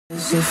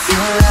If you like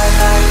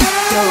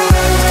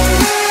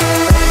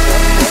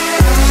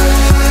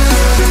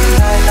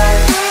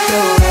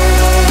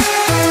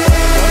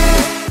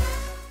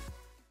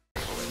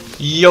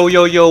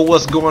Yo,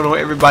 what's going on,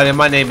 everybody?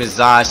 My name is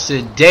Zaj.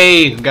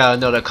 Today we got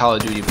another Call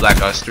of Duty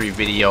Black Ops 3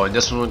 video, and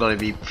this one we're going to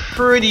be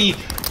pretty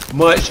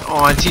much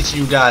on teaching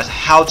you guys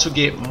how to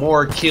get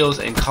more kills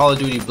in Call of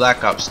Duty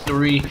Black Ops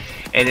 3,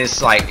 and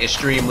it's like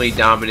extremely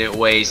dominant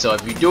way. So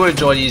if you do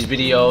enjoy these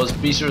videos,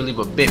 be sure to leave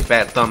a big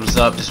fat thumbs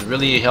up. This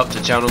really helps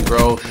the channel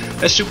grow.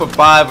 Let's shoot for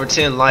 5 or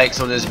 10 likes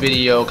on this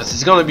video, because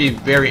it's going to be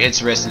very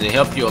interesting and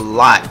help you a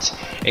lot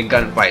in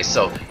gunfights.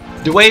 So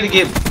the way to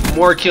get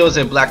more kills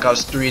in Black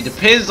Ops 3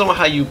 depends on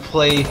how you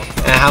play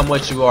and how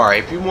much you are.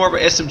 If you're more of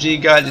an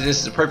SMG guy, then this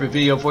is the perfect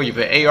video for you. If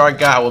you're an AR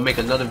guy, I will make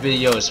another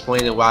video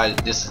explaining why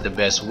this is the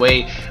best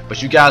way,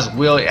 but you guys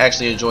will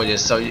actually enjoy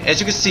this. So as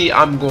you can see,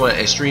 I'm going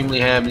extremely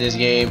ham in this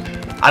game.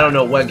 I don't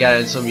know what got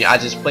into me. I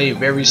just play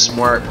very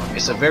smart.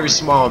 It's a very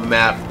small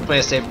map.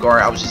 Playing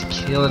Safeguard, I was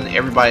just killing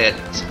everybody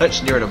that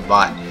touched near the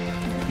bot.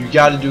 You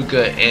gotta do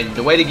good, and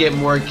the way to get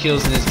more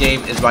kills in this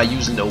game is by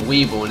using the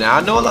Weevil. Now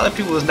I know a lot of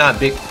people is not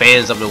big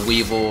fans of the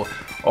Weevil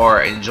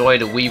or enjoy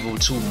the Weevil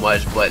too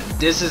much, but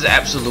this is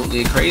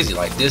absolutely crazy.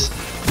 Like this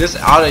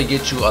ought to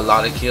get you a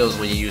lot of kills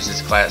when you use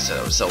this class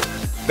setup. So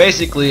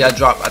basically I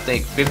dropped, I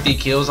think, 50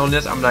 kills on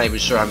this. I'm not even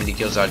sure how many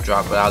kills I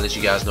dropped, but I'll let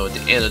you guys know at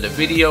the end of the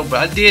video.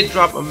 But I did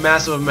drop a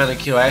massive amount of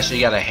kills. I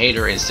actually got a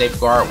hater in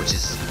Safeguard, which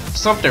is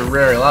something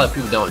rare a lot of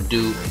people don't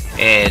do,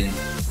 and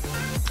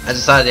I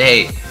decided,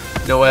 hey,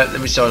 you know what, let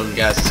me show them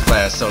guys this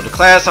class. So the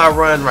class I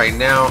run right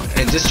now,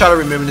 and just try to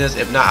remember this,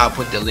 if not I'll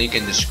put the link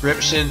in the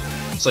description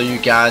so you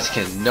guys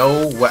can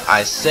know what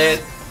I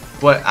said.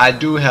 But I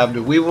do have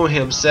the Weevil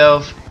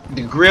himself,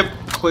 the grip,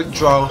 quick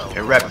draw,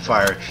 and rapid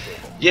fire.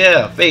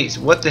 Yeah, Face,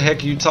 what the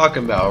heck are you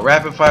talking about?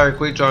 Rapid fire,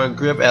 quick draw, and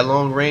grip at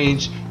long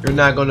range, you're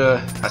not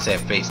gonna, I said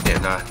Face,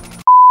 didn't I?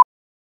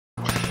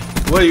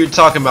 What are you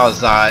talking about,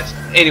 Zaj?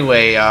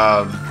 Anyway,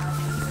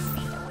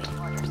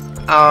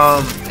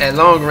 at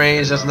long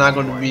range, that's not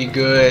going to be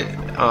good.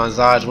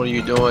 Zaj, what are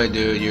you doing,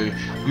 dude? You're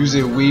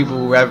using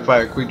Weevil, rapid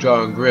fire, quick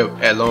draw, and grip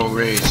at long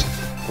range.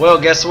 Well,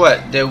 guess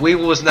what? The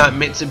Weevil is not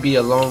meant to be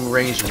a long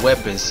range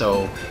weapon,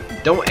 so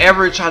don't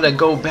ever try to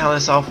go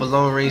balance off a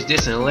long range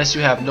distance unless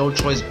you have no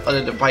choice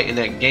other than fight in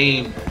that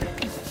game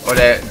or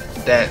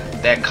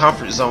that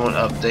comfort zone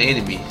of the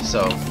enemy.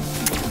 So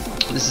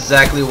this is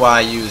exactly why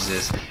I use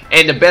this.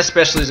 And the best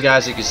specialist,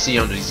 guys, you can see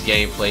on this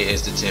gameplay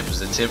is the Tempest.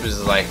 The Tempest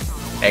is like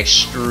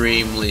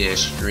extremely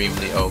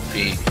OP.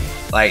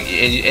 Like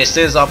it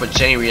sends off a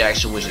chain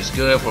reaction, which is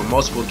good for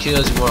multiple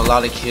kills. You want a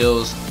lot of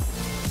kills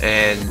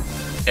and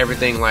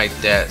everything like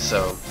that,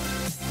 so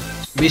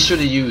be sure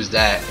to use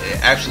that.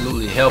 It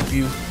absolutely help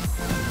you.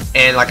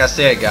 And like I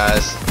said,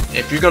 guys,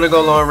 if you're gonna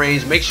go long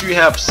range, make sure you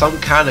have some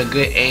kind of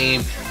good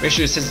aim. Make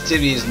sure your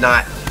sensitivity is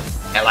not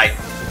at like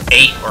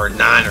 8 or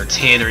 9 or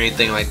 10 or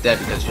anything like that,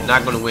 because you're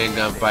not gonna win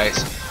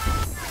gunfights.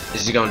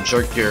 It's just gonna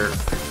jerk your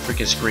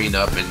freaking screen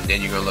up, and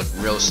then you're gonna look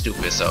real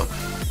stupid. So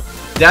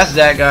that's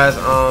that, guys.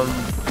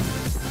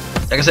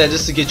 Like I said,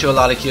 just to get you a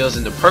lot of kills.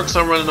 And the perks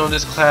I'm running on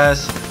this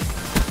class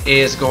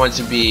is going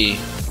to be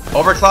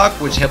Overclock,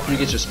 which helps you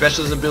get your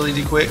specialist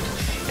ability quick,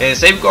 and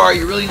Safeguard.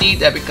 You really need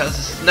that because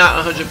it's not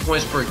 100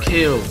 points per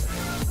kill,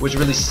 which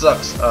really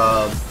sucks.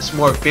 It's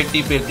more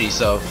 50-50,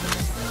 so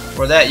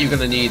for that you're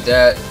gonna need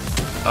that.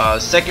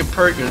 Second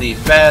perk, you'll need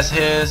Fast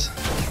Hands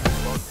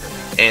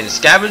and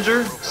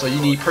Scavenger, so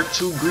you need perk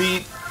 2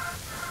 Greed.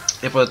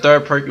 And for the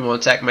third perk, you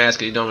want Attack Mask,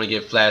 because you don't want to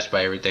get flashed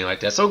by everything like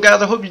that. So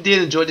guys, I hope you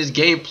did enjoy this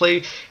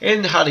gameplay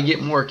and how to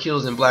get more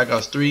kills in Black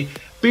Ops 3.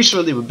 Be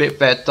sure to leave a big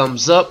fat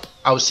thumbs up.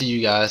 I will see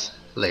you guys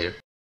later.